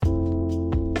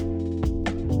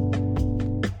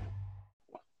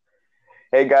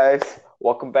Hey guys,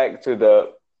 welcome back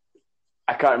to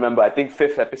I can't remember, I think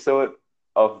fifth episode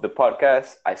of the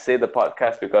podcast. I say the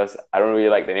podcast because I don't really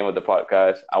like the name of the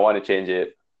podcast. I want to change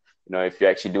it. If you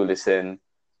actually do listen,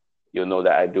 you'll know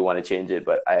that I do want to change it,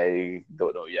 but I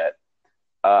don't know yet.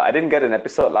 I didn't get an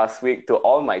episode last week. To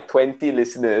all my 20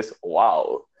 listeners.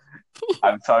 Wow.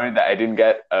 I'm sorry that I didn't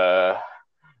get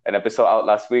an episode out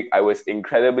last week. I was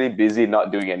incredibly busy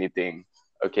not doing anything.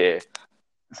 Okay.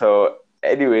 So,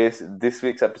 anyways, this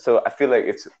week's episode, I feel like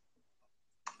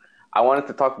I wanted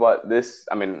to talk about this.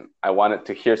 I mean, I wanted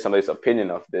to hear somebody's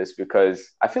opinion of this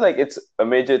because I feel like it's a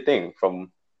major thing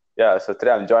yeah. So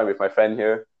today I'm joined with my friend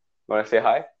here. You want to say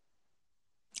hi?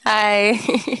 Hi.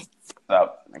 What's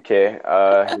up? Okay.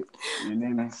 Your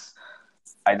name is,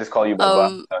 I just call you Baba.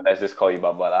 um, So let's just call you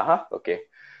Baba. Huh? Okay.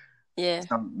 yeah.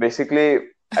 So basically,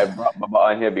 I brought Baba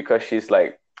on here because she's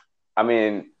like, I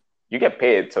mean, you get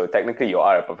paid. So technically you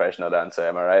are a professional dancer.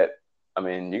 Am I right? I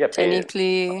mean, you get paid.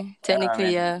 Technically, Yeah, I technically,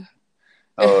 mean, yeah.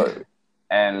 so,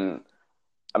 and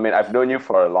I mean, I've known you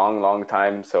for a long, long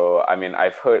time. So, I mean,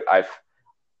 I've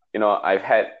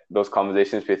had those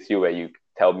conversations with you where you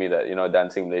tell me that,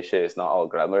 dancing in Malaysia is not all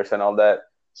glamorous and all that.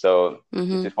 So,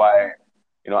 which Mm-hmm. is why,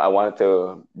 I wanted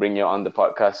to bring you on the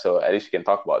podcast so at least you can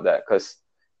talk about that. Because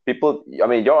I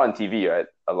mean, you're on TV, right?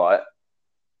 A lot,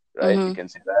 right? You Mm-hmm. can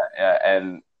see that. Yeah.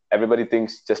 And everybody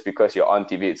thinks just because you're on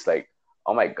TV, it's like,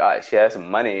 oh my God, she has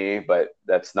money, but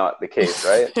that's not the case,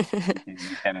 right?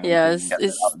 You Yeah, can it's, get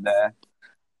that it's out there.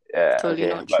 Yeah, totally okay.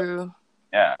 not But true.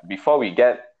 yeah, before we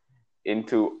get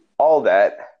into all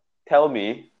that, tell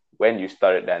me when you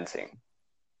started dancing.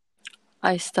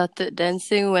 I started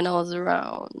dancing when I was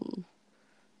around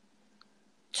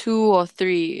 2 or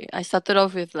 3. I started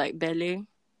off with like ballet,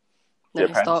 then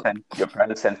I stopped. Your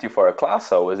parents sent you for a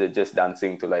class, or was it just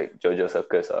dancing to like JoJo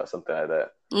Circus or something like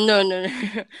that? No, no,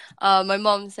 no. My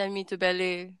mom sent me to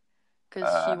ballet because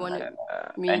she wanted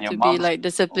me And your to be mom's like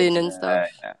disciplined and stuff.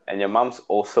 yeah. And your mom's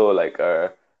also like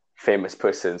a famous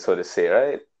person, so to say,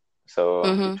 right?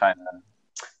 So you're Mm-hmm. trying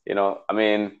to, I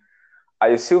mean, I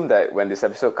assume that when this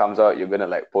episode comes out, you're gonna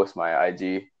like post my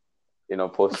IG,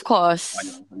 Of post on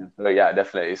course. your, yeah,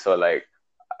 definitely. So like,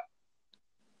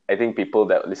 I think people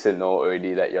that listen know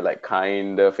already that you're like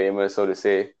kind of famous, so to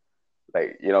say.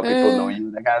 Like, people know Uh,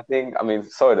 you, that kind of thing. I mean,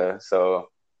 sort of. So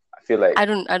I feel like,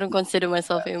 I don't consider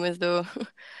myself famous though.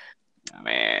 I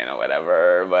mean, or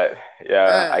whatever. But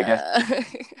yeah, I guess Uh,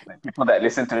 like, people that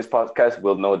listen to this podcast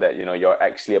will know that, you're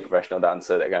actually a professional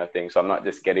dancer, that kind of thing. So I'm not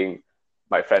just getting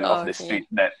my friend oh, off the okay. street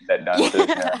that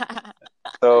dances. Yeah. Yeah.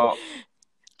 So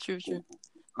True, true.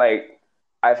 like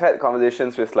I've had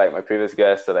conversations with like my previous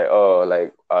guests that like, oh,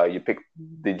 like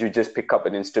did you just pick up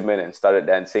an instrument and started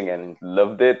dancing and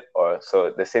loved it? Or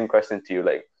so the same question to you,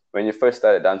 like when you first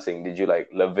started dancing, did you like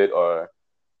love it or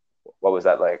what was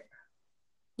that like?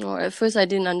 No, at first I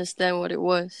didn't understand what it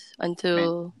was I mean,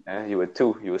 until yeah, you were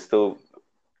two, you were still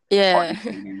yeah,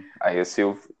 auditioning, I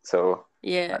assume. So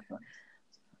yeah.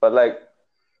 but like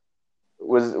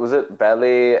was it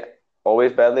ballet,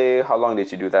 always ballet? How long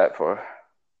did you do that for?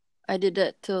 I did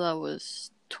that till I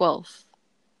was 12.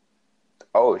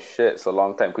 Oh shit, it's a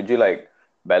long time. Could you like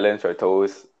balance your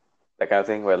toes, that kind of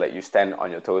thing, where like you stand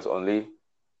on your toes only?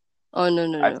 Oh no,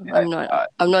 no, I've no. seen I'm like not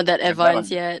I'm not that because that was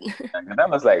advanced yet. that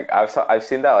was like I've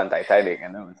seen that on Titanic,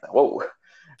 and it was like whoa,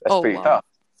 that's Oh pretty wow. tough.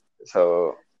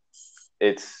 So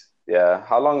it's yeah.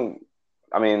 How long?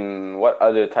 I mean, what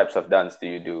other types of dance do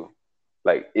you do?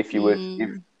 Like if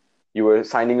Mm, you were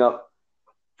signing up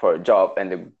for a job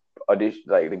and the audition,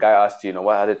 like the guy asked you,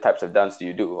 what other types of dance do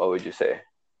you do? What would you say?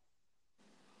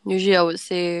 usually I would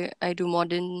say I do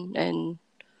modern and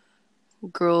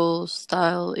girl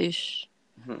style ish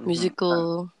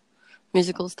musical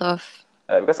stuff.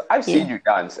 Because I've seen Yeah. you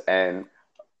dance, and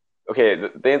okay, the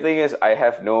thing is, I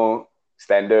have no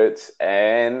standards,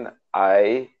 and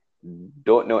I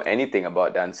don't know anything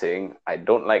about dancing. I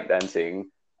don't like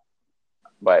dancing,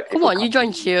 but if Come it on, you comes to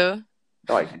joined cheer.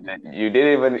 no, I didn't. You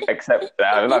didn't even accept.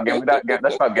 I'm not get, without, get,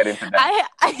 let's not get into that.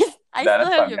 I still Let's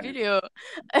have not your get into. video.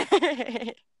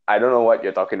 I don't know what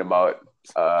you're talking about.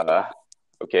 Uh,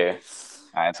 okay,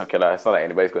 it's okay lah. It's not like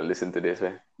anybody's gonna listen to this,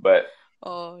 man. But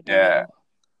Oh yeah, damn.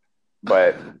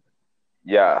 but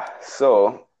yeah.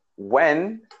 So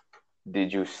when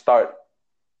did you start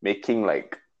making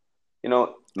like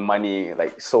money,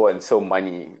 like so and so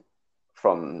money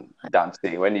from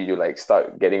dancing? When did you like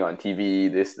start getting on TV,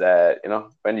 this, that,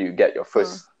 when do you get your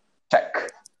Uh, first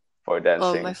check for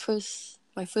oh, dancing?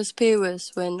 my first pay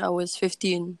was when I was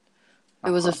 15.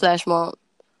 It was a Uh-huh. flash mob.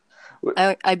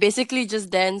 I basically just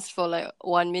danced for like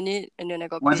 1 minute and then I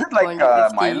got Was paid it two like hundred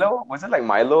fifty. Milo? Was it like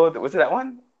Milo? Was it that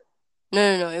one?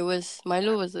 No. It was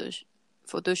Milo was a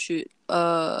photo shoot.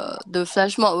 The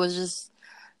flash mob was just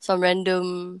some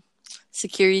random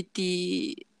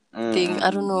security thing. I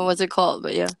don't know Mm-mm. what's it called,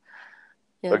 but yeah,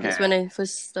 Okay. that's when I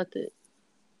first started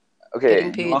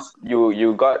getting Okay. You paid. also,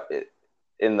 you got it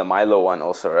in the Milo one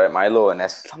also, right? Milo, and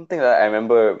that's something that I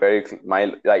remember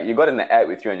Milo, like you got in the ad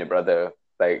with you and your brother,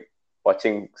 like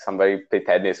watching somebody play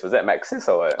tennis. Was that Maxis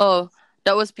or what? Oh,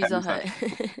 that was Pizza Tennis Hut.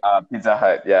 on Pizza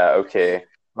Hut. Yeah. Okay.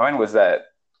 When was that?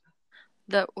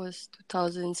 That was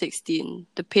 2016.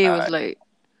 The pay was Uh, like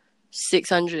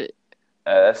 600.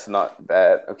 that's not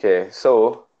bad. Okay.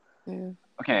 So, Yeah.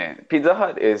 okay, Pizza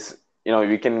Hut is,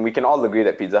 we can all agree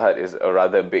that Pizza Hut is a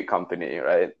rather big company,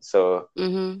 right? So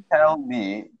Mm-hmm. tell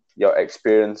me your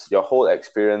experience, your whole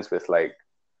experience with like,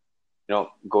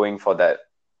 going for that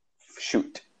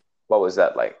shoot. What was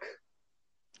that like?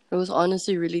 It was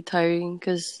honestly really tiring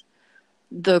because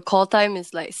the call time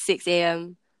is like 6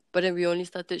 a.m., but then we only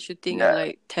started shooting at Yeah.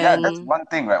 like Yeah, that's 10. one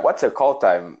thing, right? What's a call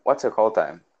time? What's a call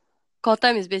time? Call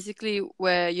time is basically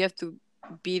where you have to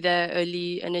be there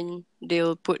early and then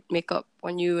they'll put makeup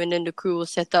on you and then the crew will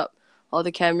set up all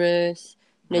the cameras.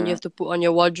 And then you Hmm. have to put on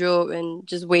your wardrobe and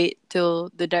just wait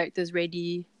till the director's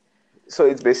ready. So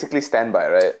it's basically standby,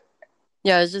 right?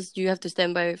 Yeah, it's just you have to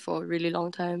stand by for a really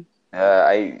long time.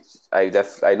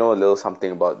 I know a little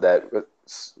something about that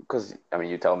because I mean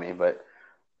you tell me, but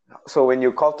so when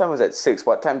your call time was at 6,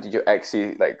 what time did you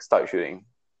actually like start shooting?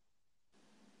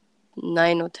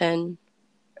 9 or 10.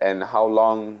 And how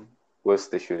long was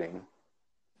the shooting?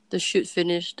 The shoot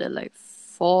finished at like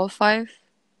 4 or 5.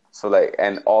 So like,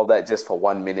 and all that just for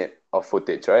 1 minute of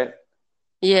footage, right?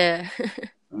 Yeah.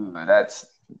 That's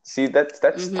see, that's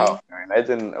Mm-hmm. tough.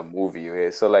 Imagine a movie,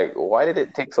 okay? So like, why did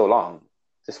it take so long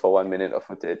just for 1 minute of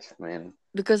footage? I mean,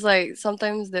 Because like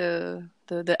sometimes the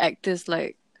actors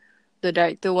like the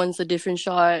director wants a different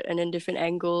shot and then different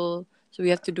angle. So we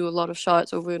have to do a lot of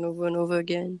shots over and over and over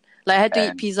again. Like I had to eat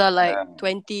and pizza like uh,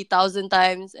 20,000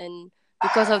 times and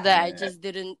because of that I yeah, just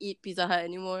didn't eat Pizza Hut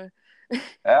anymore.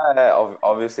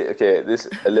 obviously, okay, this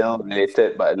a little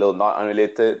related, but a little not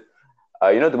unrelated.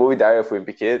 The movie Diary of a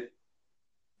Wimpy Kid?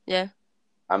 Yeah.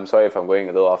 I'm sorry if I'm going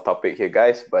a little off topic here,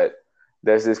 guys, but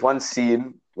there's this one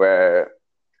scene where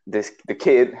the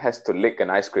kid has to lick an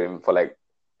ice cream for like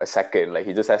a second. Like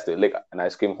he just has to lick an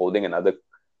ice cream holding another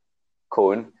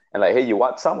cone and like, hey, you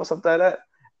want some or something like that?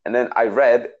 And then I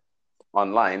read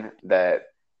online that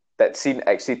that scene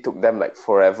actually took them like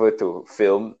forever to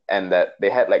film and that they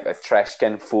had like a trash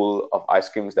can full of ice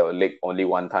creams that were licked only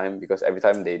one time because every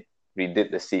time they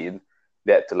redid the scene,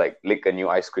 they had to like lick a new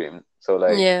ice cream. So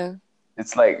like Yeah.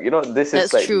 it's like this is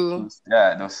That's like true.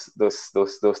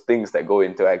 those things that go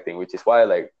into acting, which is why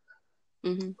like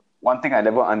Mm-hmm. one thing I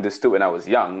never understood when I was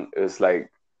young is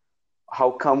like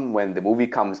how come when the movie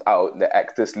comes out the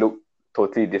actors look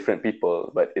totally different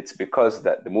people, but it's because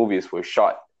that the movies were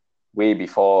shot way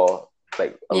before,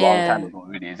 like a long time Yeah. ago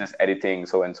already. It's just editing,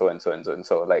 so and so and so and so and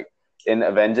so. Like in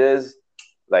Avengers,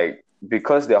 like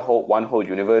because they're whole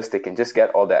universe, they can just get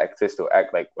all the actors to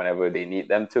act like whenever they need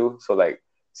them to. So like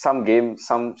some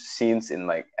scenes in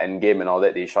like Endgame and all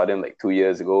that, they shot in like 2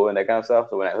 years ago and that kind of stuff.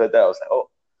 So when I heard that, I was like, oh,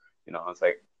 I was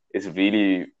like, it's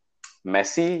really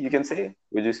messy. You can say?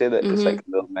 Would you say that it's like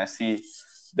Mm-hmm. a little messy?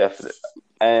 Definitely.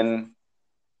 And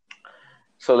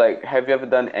so, like, have you ever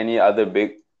done any other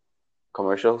big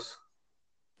commercials?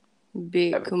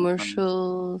 Big Advertisements?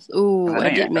 commercials. Because Ooh, I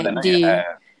did I know you MACD. have.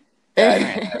 Yeah, I know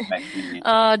you have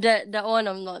McD. That one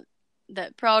I'm not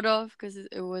that proud of because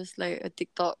it was like a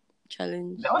TikTok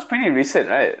challenge. That was pretty recent,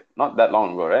 right? Not that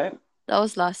long ago, right? That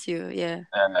was last year, yeah.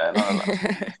 No,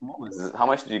 no. How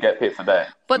much did you get paid for that?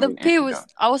 I But the mean, if pay you don't. was,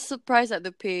 I was surprised at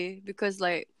the pay because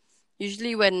like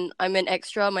usually when I'm an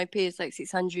extra, my pay is like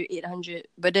 600, 800.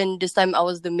 But then this time I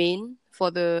was the main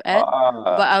for the ad,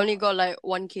 but I Ah, only got like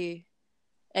 1K.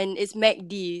 And it's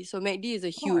MACD, so MACD is a oh,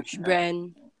 huge okay.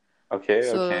 brand. Okay,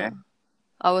 okay. So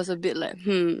I was a bit like,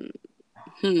 hmm.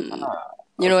 Ah,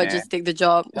 You know what, okay. just take the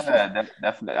job. Yeah,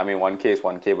 definitely. I mean, 1K is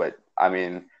 1K, but I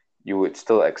mean, you would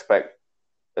still expect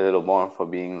a little more for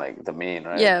being like the main,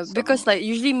 right? Yeah, because So, like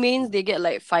usually mains they get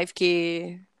like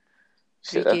 5K,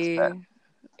 shit, that's bad.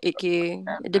 3K, 8K.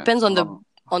 And, It depends on the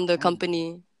well,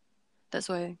 company. That's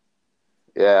why.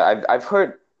 yeah, I've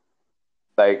heard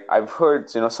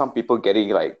some people getting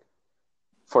like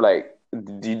for like.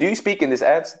 Do you speak in these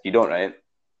ads? You don't, right?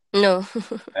 No.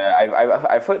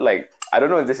 I've heard like I don't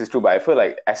know if this is true, but I feel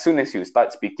like as soon as you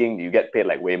start speaking, you get paid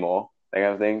like way more, that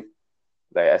kind of thing.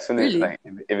 Like as soon as Really? like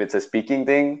if it's a speaking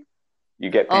thing, you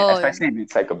get paid, Oh, especially if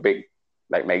it's like a big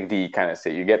like MACD kind of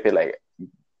say, you get paid like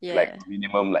yeah.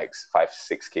 minimum like 5,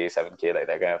 6K, 7K, like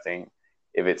that kind of thing.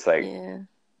 if it's like Yeah.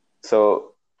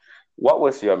 so. What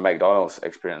was your McDonald's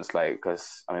experience like?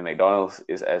 Because I mean, McDonald's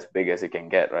is as big as it can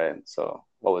get, right? So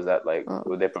what was that like? Uh,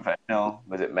 Were they professional?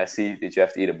 Was it messy? Did you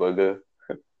have to eat a burger?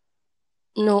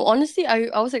 no, honestly,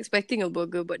 I was expecting a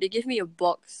burger, but they gave me a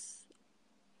box,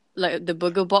 like the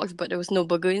burger box, but there was no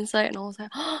burger inside, and I was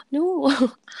like, no,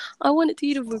 I wanted to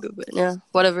eat a burger, but yeah,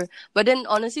 whatever. But then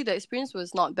honestly, the experience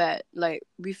was not bad. Like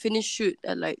we finished shoot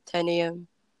at like 10 a.m.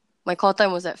 My call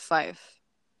time was at 5.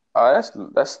 Oh,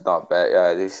 that's not bad.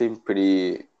 Yeah, they seem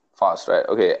pretty fast, right?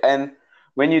 Okay, and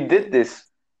when you did this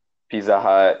Pizza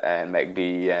Hut and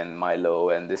McD and Milo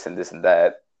and this and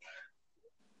that,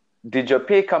 did your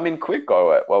pay come in quick or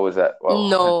what? What was that? Well,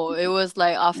 No, it was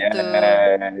like after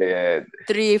yeah, yeah.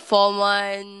 3, 4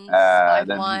 months, five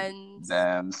Then months.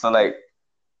 then so like,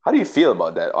 how do you feel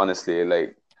about that? Honestly,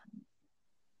 like,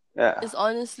 yeah, It's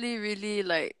honestly really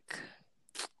like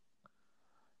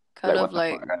kind like of what the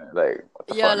fuck, like, right? Like what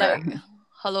the yeah, fuck, right? like,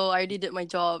 hello, I already did my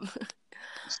job.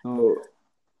 So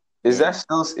Yeah.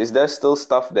 is there still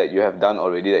stuff that you have done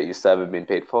already that you still haven't been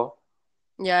paid for?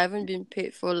 Yeah, I haven't been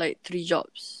paid for like 3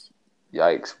 jobs.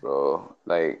 Yikes, bro!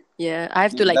 Like Yeah, I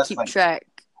have to like that's keep like track.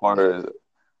 horrors,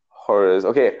 horrors.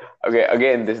 Okay, okay.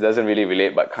 Again, this doesn't really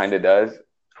relate, but kind of does.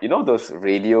 You know those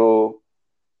radio,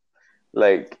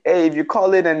 like, hey, if you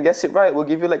call in and guess it right, we'll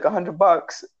give you like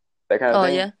 $100, that kind of Oh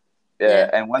thing. yeah, Yeah, yeah.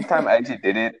 and one time I actually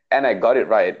did it and I got it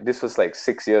right. This was like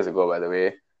 6 years ago, by the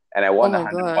way, and I Oh won a my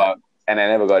hundred god. bucks, and I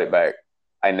never got it back.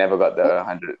 I never got the Wh-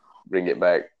 100 ringgit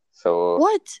back. So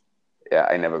What? yeah,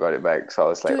 I never got it back. So I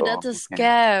was like, Dude, oh, that's a okay.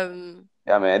 scam.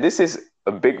 Yeah, man, this is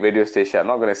a big radio station. I'm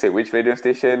not gonna say which radio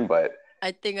station, but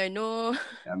I think I know.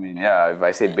 I mean, yeah, if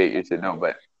I say big, you should know,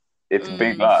 but it's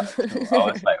big Mm. lah. So I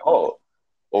was like, oh,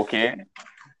 okay,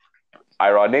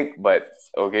 ironic, but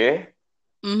okay.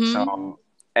 Mm-hmm. So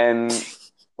and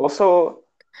also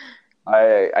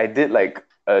I did like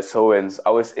Sowen's. I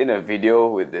was in a video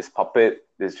with this puppet,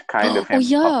 this kind of Oh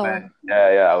famous puppet. yeah.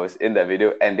 Yeah, yeah, I was in that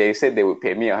video, and they said they would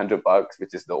pay me $100,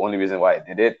 which is the only reason why I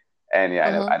did it. And yeah,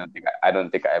 Uh-huh. I don't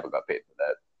think I ever got paid for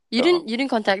that. You So didn't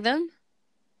contact them?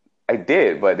 I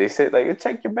did, but they said like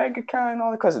check your bank account and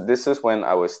all because this is when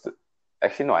I was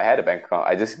actually no, I had a bank account.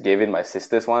 I just gave in my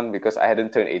sister's one because I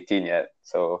hadn't turned 18 yet,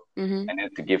 so Mm-hmm. I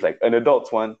needed to give like an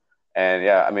adult's one. And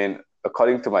yeah, I mean,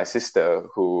 according to my sister,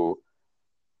 who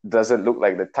doesn't look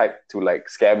like the type to like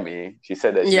scam me. She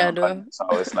said that she Yeah, never got it. though. So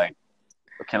I was like,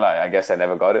 okay lah, I guess I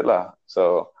never got it lah.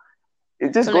 So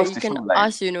it just But like goes you to can show like,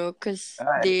 ask, because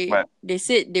right, they but they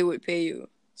said they would pay you.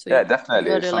 So yeah, you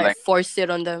definitely. gotta So like like force it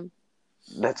on them.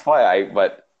 that's why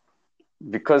but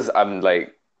because I'm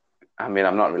like, I mean,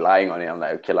 I'm not relying on it. I'm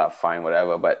like, okay lah, fine,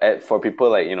 whatever. But for people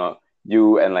like,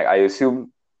 you and like, I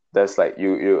assume there's like,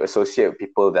 you associate with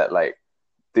people that like,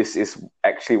 this is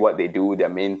actually what they do, their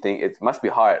main thing. It must be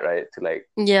hard, right? To like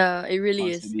Yeah, it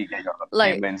really is. constantly get your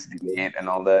Like payments delayed and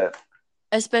all that.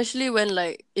 especially when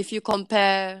like if you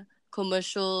compare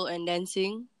commercial and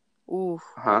dancing, ooh,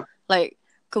 Huh? like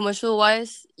commercial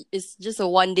wise, it's just a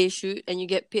 1 day shoot and you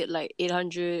get paid like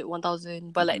 800,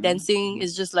 1,000. But like dancing Mm-hmm.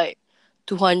 is just like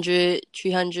 200,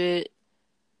 300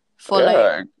 for like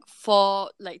Yeah,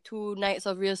 2 nights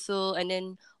of rehearsal and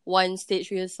then one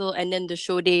stage rehearsal and then the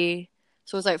show day.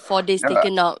 So it's like 4 days yeah,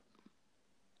 taken out.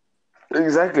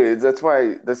 exactly.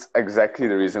 That's exactly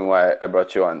the reason why I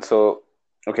brought you on. So,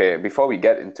 okay, before we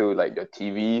get into like your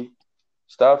TV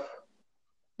stuff,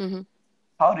 Mm-hmm.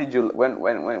 how did you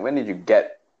when did you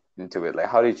get into it? Like,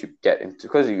 how did you get into?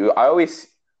 Because I always,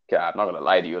 okay, I'm not gonna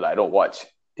lie to you, like I don't watch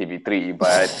TV3,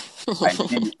 but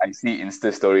I see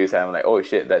Insta stories and I'm like, oh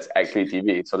shit, that's actually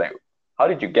TV. So like, how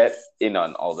did you get in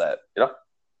on all that?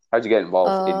 How did you get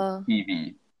involved in uh,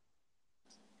 TV?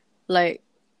 like,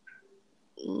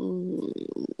 mm,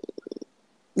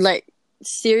 like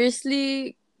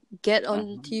seriously, get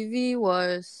on Mhm. TV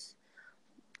was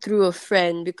through a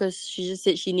friend because she just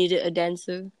said she needed a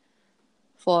dancer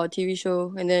for a TV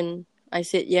show, and then I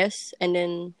said yes, and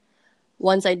then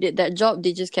once I did that job,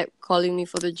 they just kept calling me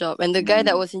for the job, and the guy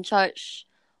that Mm. was in charge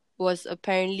was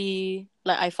apparently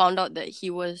like I found out that he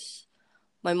was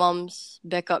my mom's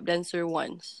backup dancer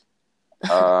once.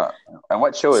 Uh, and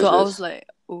what show So is I was this? like,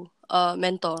 oh,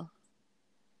 mentor.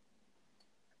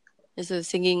 It's a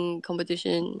singing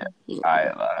competition.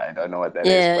 I don't know what that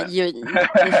is, Yeah, but you.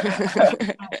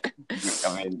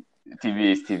 I mean,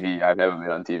 TV is TV. I've never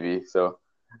been on TV, so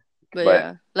But but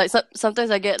yeah, like sometimes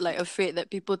I get like afraid that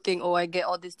people think, oh, I get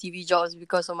all these TV jobs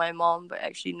because of my mom, but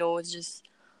actually no, it's just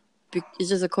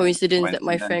a coincidence that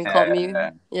my coincidence, friend called me.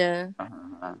 yeah. Yeah.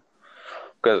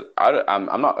 Because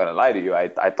I'm not gonna lie to you. I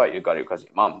thought you got it because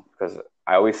your mom. Because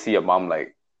I always see your mom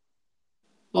like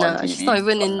on Nah, she's not TV.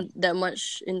 even in that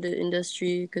much in the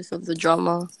industry because of the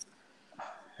drama.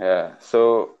 Yeah,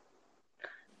 so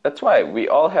that's why we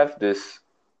all have this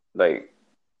like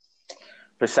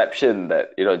perception that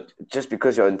just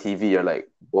because you're on TV, you're like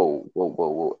whoa, whoa, whoa,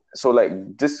 whoa. So like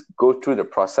just go through the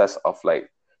process of like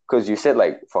because you said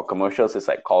like for commercials it's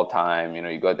like call time.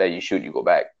 You go there, you shoot, you go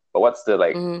back. But what's the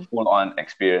like Mm-hmm. full on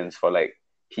experience for like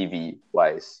TV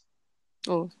wise?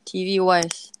 Oh, TV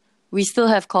wise, we still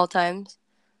have call times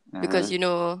because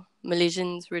Mm-hmm.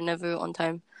 Malaysians were never on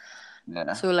time.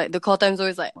 Yeah, So like the call time's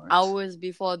always like of course. hours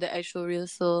before the actual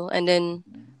rehearsal, and then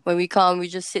when we come, we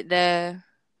just sit there,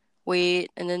 wait,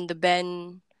 and then the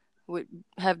band would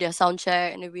have their sound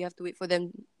check, and then we have to wait for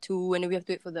them to, and then we have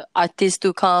to wait for the artist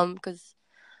to come because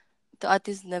the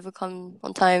artists never come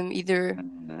on time either.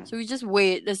 Mm-hmm. So we just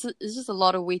wait. It's just a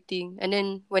lot of waiting, and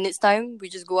then when it's time, we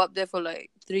just go up there for like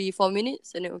 3-4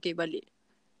 minutes, and then okay, balik.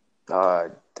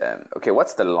 Damn. Okay,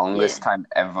 what's the Yeah. longest time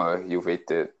ever you've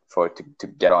waited for to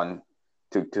get on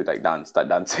to like start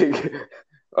dancing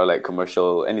or like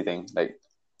commercial anything? Like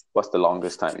what's the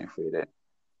longest time you've waited?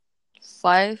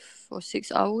 5 or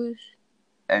 6 hours.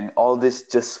 And all this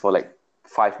just for like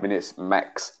 5 minutes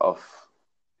max of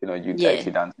you Yeah.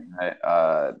 actually dancing, right?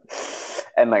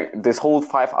 And like this whole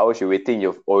 5 hours you're waiting,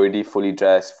 you've already fully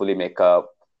dressed, fully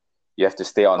makeup. You have to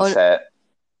stay on On set.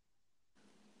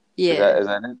 yeah. Is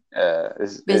that it?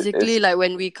 Basically, Is like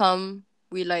when we come,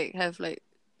 we like have like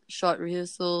short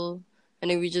rehearsal,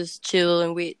 and then we just chill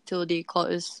and wait till they call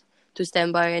us to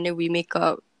stand by, and then we make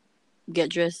up, get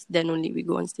dressed, then only we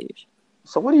go on stage.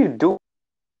 so what do you do?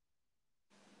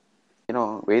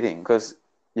 Waiting because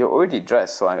you're already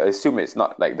dressed, so I assume it's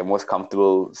not like the most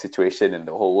comfortable situation in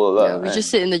the whole world, Yeah, we just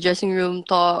and sit in the dressing room,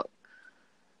 talk,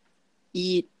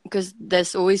 eat, because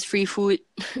there's always free food.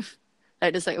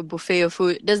 Like there's like a buffet of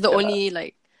food. That's the yeah, only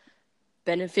like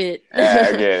benefit. yeah,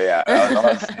 okay, yeah. I was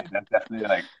about to say that's definitely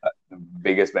like the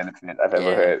biggest benefit I've ever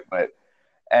Yeah. heard, but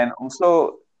and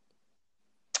also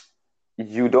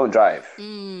you don't drive,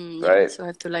 Yeah. right? So I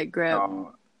have to like grab.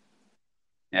 So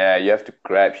yeah, you have to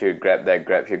grab here, grab there,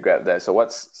 grab here, grab there. So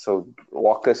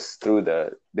walk us through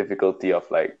the difficulty of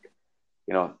like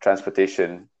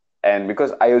transportation, and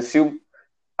because I assume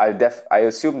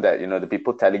that the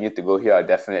people telling you to go here are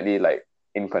definitely like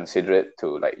inconsiderate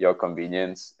to like your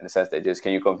convenience in the sense that just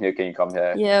can you come here, can you come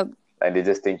here, Yeah. and they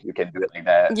just think you can do it like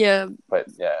that. Yeah. But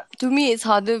yeah, To me, it's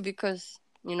harder because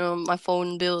my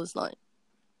phone bill is not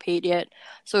paid yet,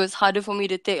 so it's harder for me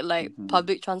to take like mm-hmm.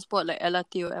 public transport like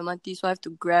LRT or MRT. So I have to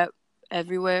grab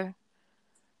everywhere.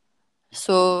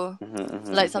 So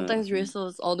Mm-hmm, like mm-hmm, sometimes mm-hmm.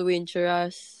 rehearsals all the way in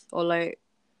Cheras or like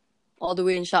all the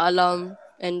way in Shah Alam,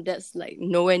 and that's like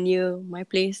nowhere near my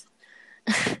place.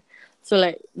 So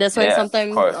like that's why Yeah, of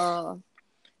sometimes course.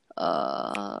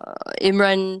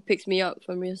 Imran picks me up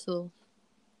from rehearsal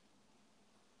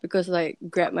because like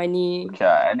Grab Money.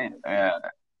 Okay,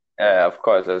 yeah, of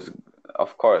course,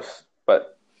 of course.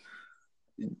 But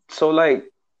so like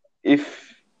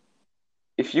if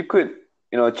you could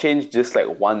change just like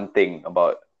one thing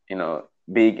about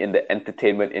being in the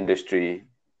entertainment industry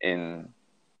in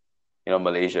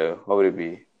Malaysia, what would it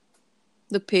be?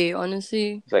 The pay,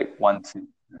 honestly, It's like one thing,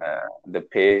 the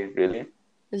pay really.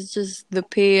 it's just the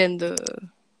pay and the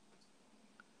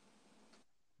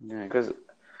Yeah, because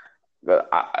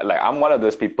I'm one of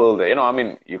those people that I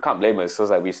mean you can't blame us. So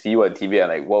it's like we see you on TV and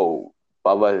like whoa,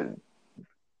 Baba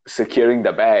securing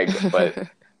the bag, but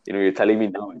you're telling me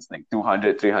now it's like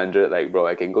 200, 300. Like bro,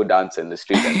 I can go dance in the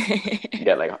street and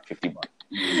get like 50 bucks.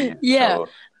 yeah. So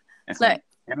it's like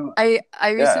Like I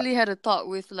yeah. recently had a talk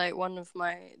with like one of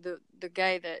my the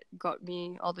guy that got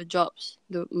me all the jobs,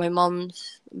 my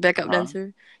mom's backup Uh-huh.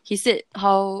 dancer. He said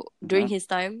how during Mm-hmm. his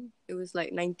time it was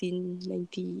like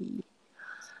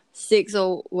 1996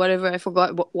 or whatever, I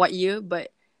forgot what year,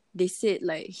 but they said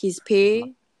like his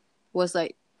pay was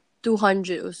like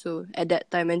 200 or so at that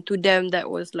time, and to them that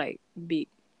was like big.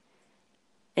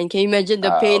 And can you imagine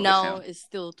the pay Obviously. now is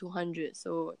still 200?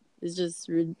 So it's just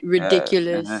Yeah,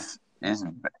 ridiculous.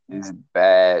 it's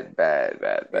bad, bad,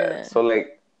 bad, bad. Yeah. So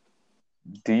like,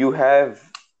 do you have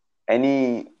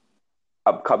any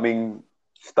upcoming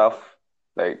stuff?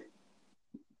 Like,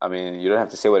 I mean, you don't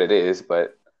have to say what it is,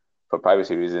 but for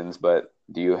privacy reasons, but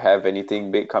do you have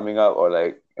anything big coming up or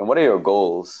like, and what are your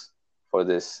goals for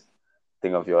this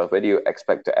thing of yours? Where do you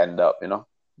expect to end up, that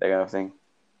kind of thing?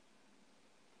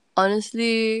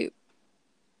 Honestly,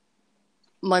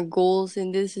 my goals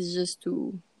in this is just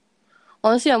to.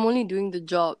 Honestly, I'm only doing the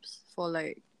jobs for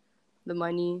like the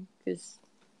money because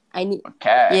I need.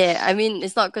 Yeah, I Cash. mean,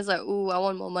 it's not because like, oh, I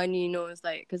want more money. No, it's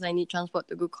like because I need transport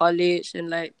to go college and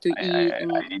like to I, eat I,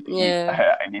 and I need to eat.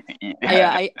 yeah. I need to eat. Yeah,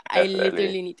 Yeah, I definitely.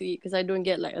 literally need to eat because I don't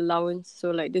get like allowance.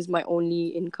 So like this is my only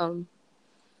income.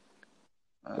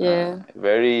 Yeah.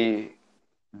 Very,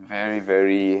 very,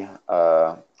 very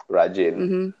rajin.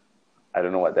 Mm-hmm. I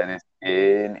don't know what that is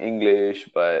in English,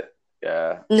 but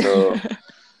yeah. So,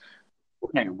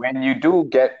 okay, when you do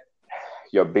get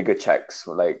your bigger checks,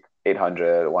 like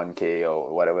 800, 1K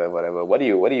or whatever, whatever, what do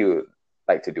you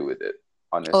like to do with it,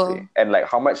 honestly? Oh, And like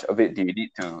how much of it do you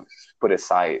need to put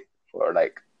aside for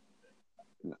like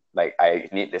I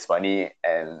need this money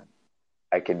and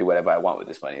I can do whatever I want with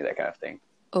this money, that kind of thing.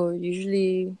 oh,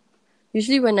 usually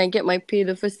when I get my pay,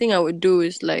 the first thing I would do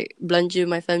is like belanja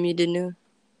my family dinner.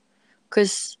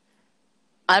 Cause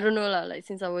I don't know lah. Like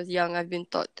since I was young, I've been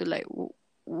taught to like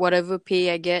whatever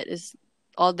pay I get is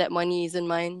all that money isn't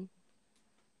mine.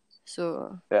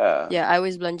 So Yeah. yeah, I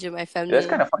always belanja my That's family.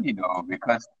 kind of funny though,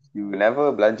 because you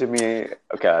never belanja me.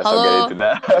 Okay, let's not get Hello, into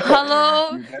that.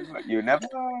 hello. You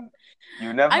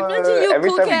I belanja never. you, Every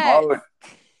cool time we cat. go out,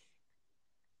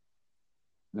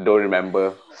 don't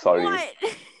remember. Sorry. What?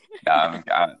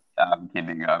 I'm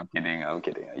kidding. I'm kidding. I'm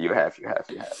kidding. You have.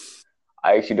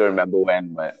 I actually don't remember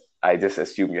when, but I just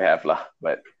assume you have lah.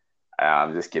 But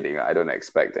I'm just kidding. I don't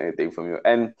expect anything from you.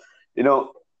 And you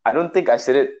know, I don't think I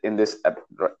said it in this.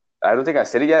 I don't think I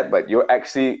said it yet, but you're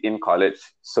actually in college,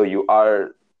 so you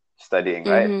are studying,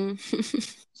 right? Mm-hmm.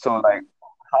 So like,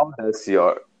 how does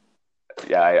your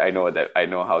yeah, I know that. I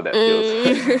know how that feels.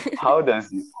 Mm. How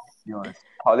does your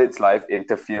college life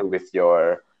interfere with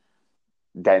your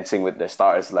Dancing with the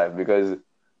Stars life? Because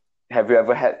have you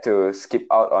ever had to skip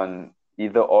out on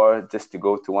either or just to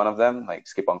go to one of them? Like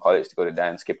skip on college to go to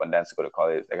dance, skip on dance to go to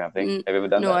college, that kind of thing. Have you ever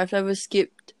done No, that? I've never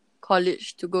skipped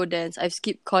college to go dance. I've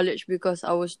skipped college because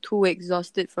I was too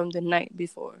exhausted from the night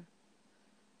before.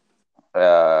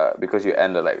 Because you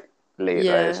ended like late,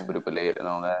 right? Yeah. Super duper late and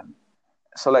all that.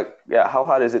 So like, yeah, how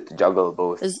hard is it to juggle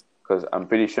both? It's, Because I'm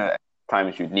pretty sure at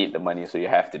times you need the money, so you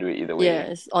have to do it either yeah,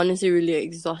 way. it's honestly really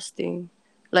exhausting.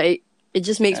 Like, it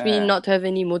just makes me Yeah. not to have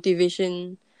any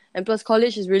motivation. And plus,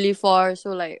 college is really far.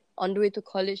 So, like, on the way to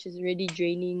college is really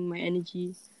draining my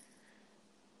energy.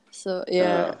 So,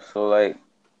 yeah. So like,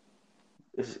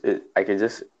 I can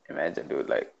just imagine, dude.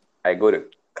 Like, I go to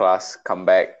class, come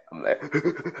back, I'm like,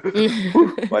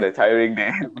 whew, what a tiring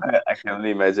day. But I can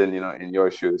only imagine, in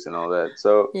your shoes and all that.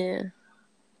 So Yeah.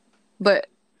 But,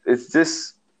 it's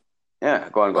just, yeah,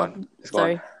 go on, go oh, on. Just go on.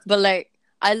 sorry. But, like,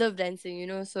 I love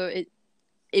dancing, so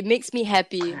it makes me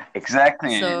happy.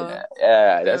 Exactly. So,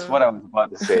 Yeah, that's uh, what I was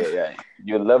about to say. Yeah,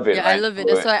 you love it, yeah, I right? love it.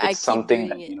 That's So why I it's keep something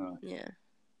doing that, it.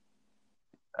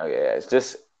 Yeah. okay, it's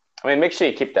just, I mean, make sure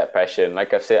you keep that passion.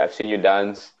 Like I've said, I've seen you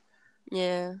dance.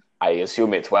 Yeah. I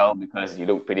assume it's well because you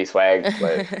look pretty swag,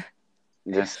 but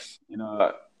just,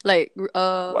 Like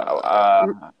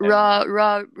wow.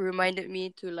 Ra reminded me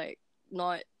to like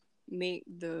not make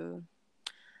the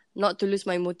not to lose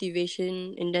my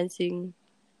motivation in dancing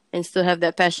and still have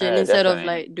that passion instead of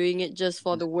Definitely. like doing it just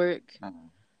for the work.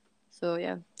 So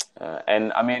yeah.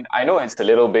 And I mean, I know it's a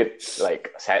little bit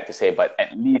like sad to say, but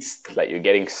at least like you're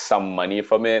getting some money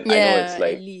from it. I know it's Yeah, at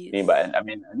like, least. but I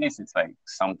mean, at least it's like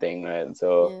something, right?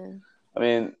 So, Yeah. I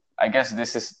mean, I guess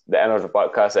this is the end of the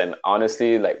podcast. And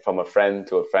honestly, like from a friend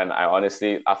to a friend, I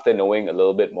honestly, after knowing a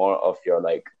little bit more of your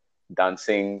like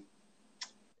dancing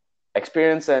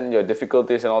experience and your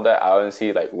difficulties and all that, I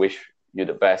honestly like wish you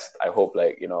the best. I hope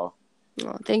like, Oh,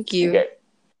 thank you you. get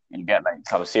you get like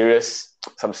some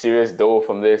serious dough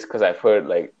from this because I've heard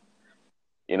like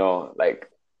like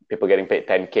people getting paid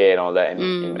 10K and all that, and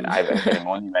Mm. I can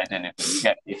only imagine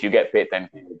if you get paid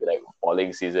 10K, it'll be like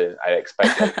falling season. I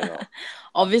expect like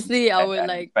Obviously I would I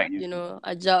like, expect you to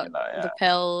ajak yeah. the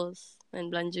pals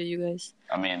and belanja you guys.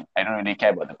 I mean, I don't really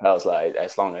care about the pals like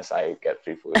as long as I get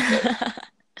free food. But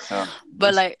so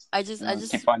But just like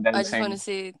keep on I just want to dancing.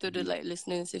 say to the like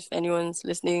listeners, if anyone's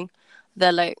listening,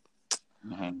 that like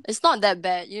Mm-hmm. it's not that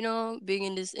bad, being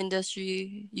in this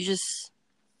industry. You just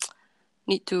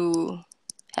need to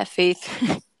have faith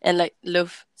and like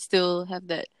love, still have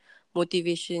that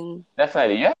motivation.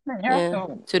 Definitely, you have Yeah,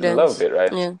 to to love dance. it,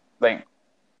 right? Yeah, Like,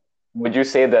 would you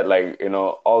say that like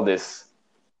all this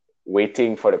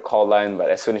waiting for the call line,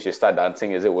 but as soon as you start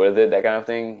dancing, is it worth it? That kind of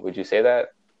thing. Would you say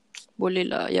that? boleh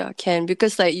lah. Yeah, can,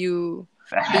 because like you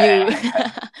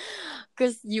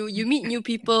because you meet new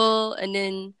people and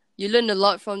then you learn a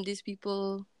lot from these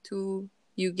people too.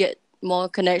 You get more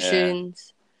Yeah,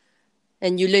 connections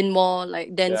and you learn more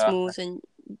like dance yeah. moves,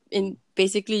 and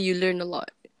basically you learn a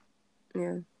lot.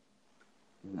 Yeah.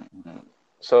 Mhm.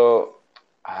 So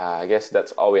I guess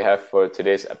that's all we have for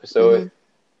today's episode.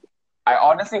 I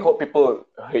honestly hope people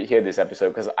hear this episode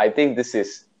because I think this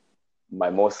is my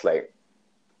most like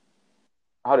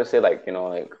how to say like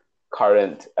like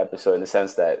current episode in the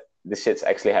sense that this shit's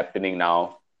actually happening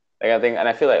now. Like I think, and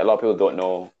I feel like a lot of people don't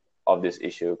know of this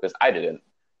issue because I didn't,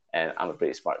 and I'm a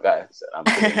pretty smart guy, so I'm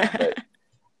kidding. But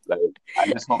like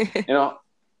I just hope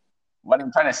what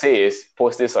I'm trying to say is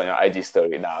post this on your IG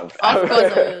story now. Of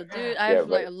course I will, dude. I have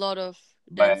but, like a lot of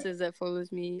dancers that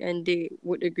follows me, and they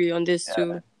would agree on this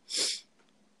too.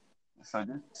 So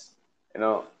just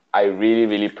I really,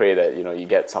 really pray that you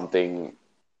get something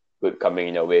good coming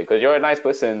in your way because you're a nice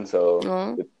person,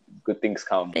 so good things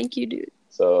come. Thank you, dude.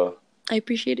 So I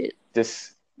appreciate it.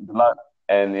 Just good luck,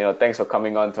 and thanks for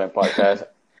coming on to my podcast.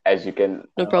 As you can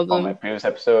no problem. From my previous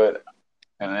episode,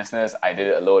 and listeners, I did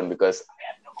it alone because I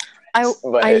had no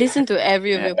friends. I listen to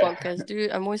every of your podcasts,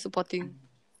 dude. I'm always supporting.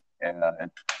 Yeah,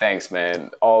 thanks,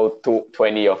 man. All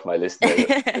 20 of my listeners.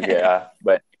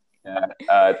 But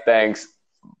thanks.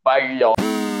 Bye, y'all.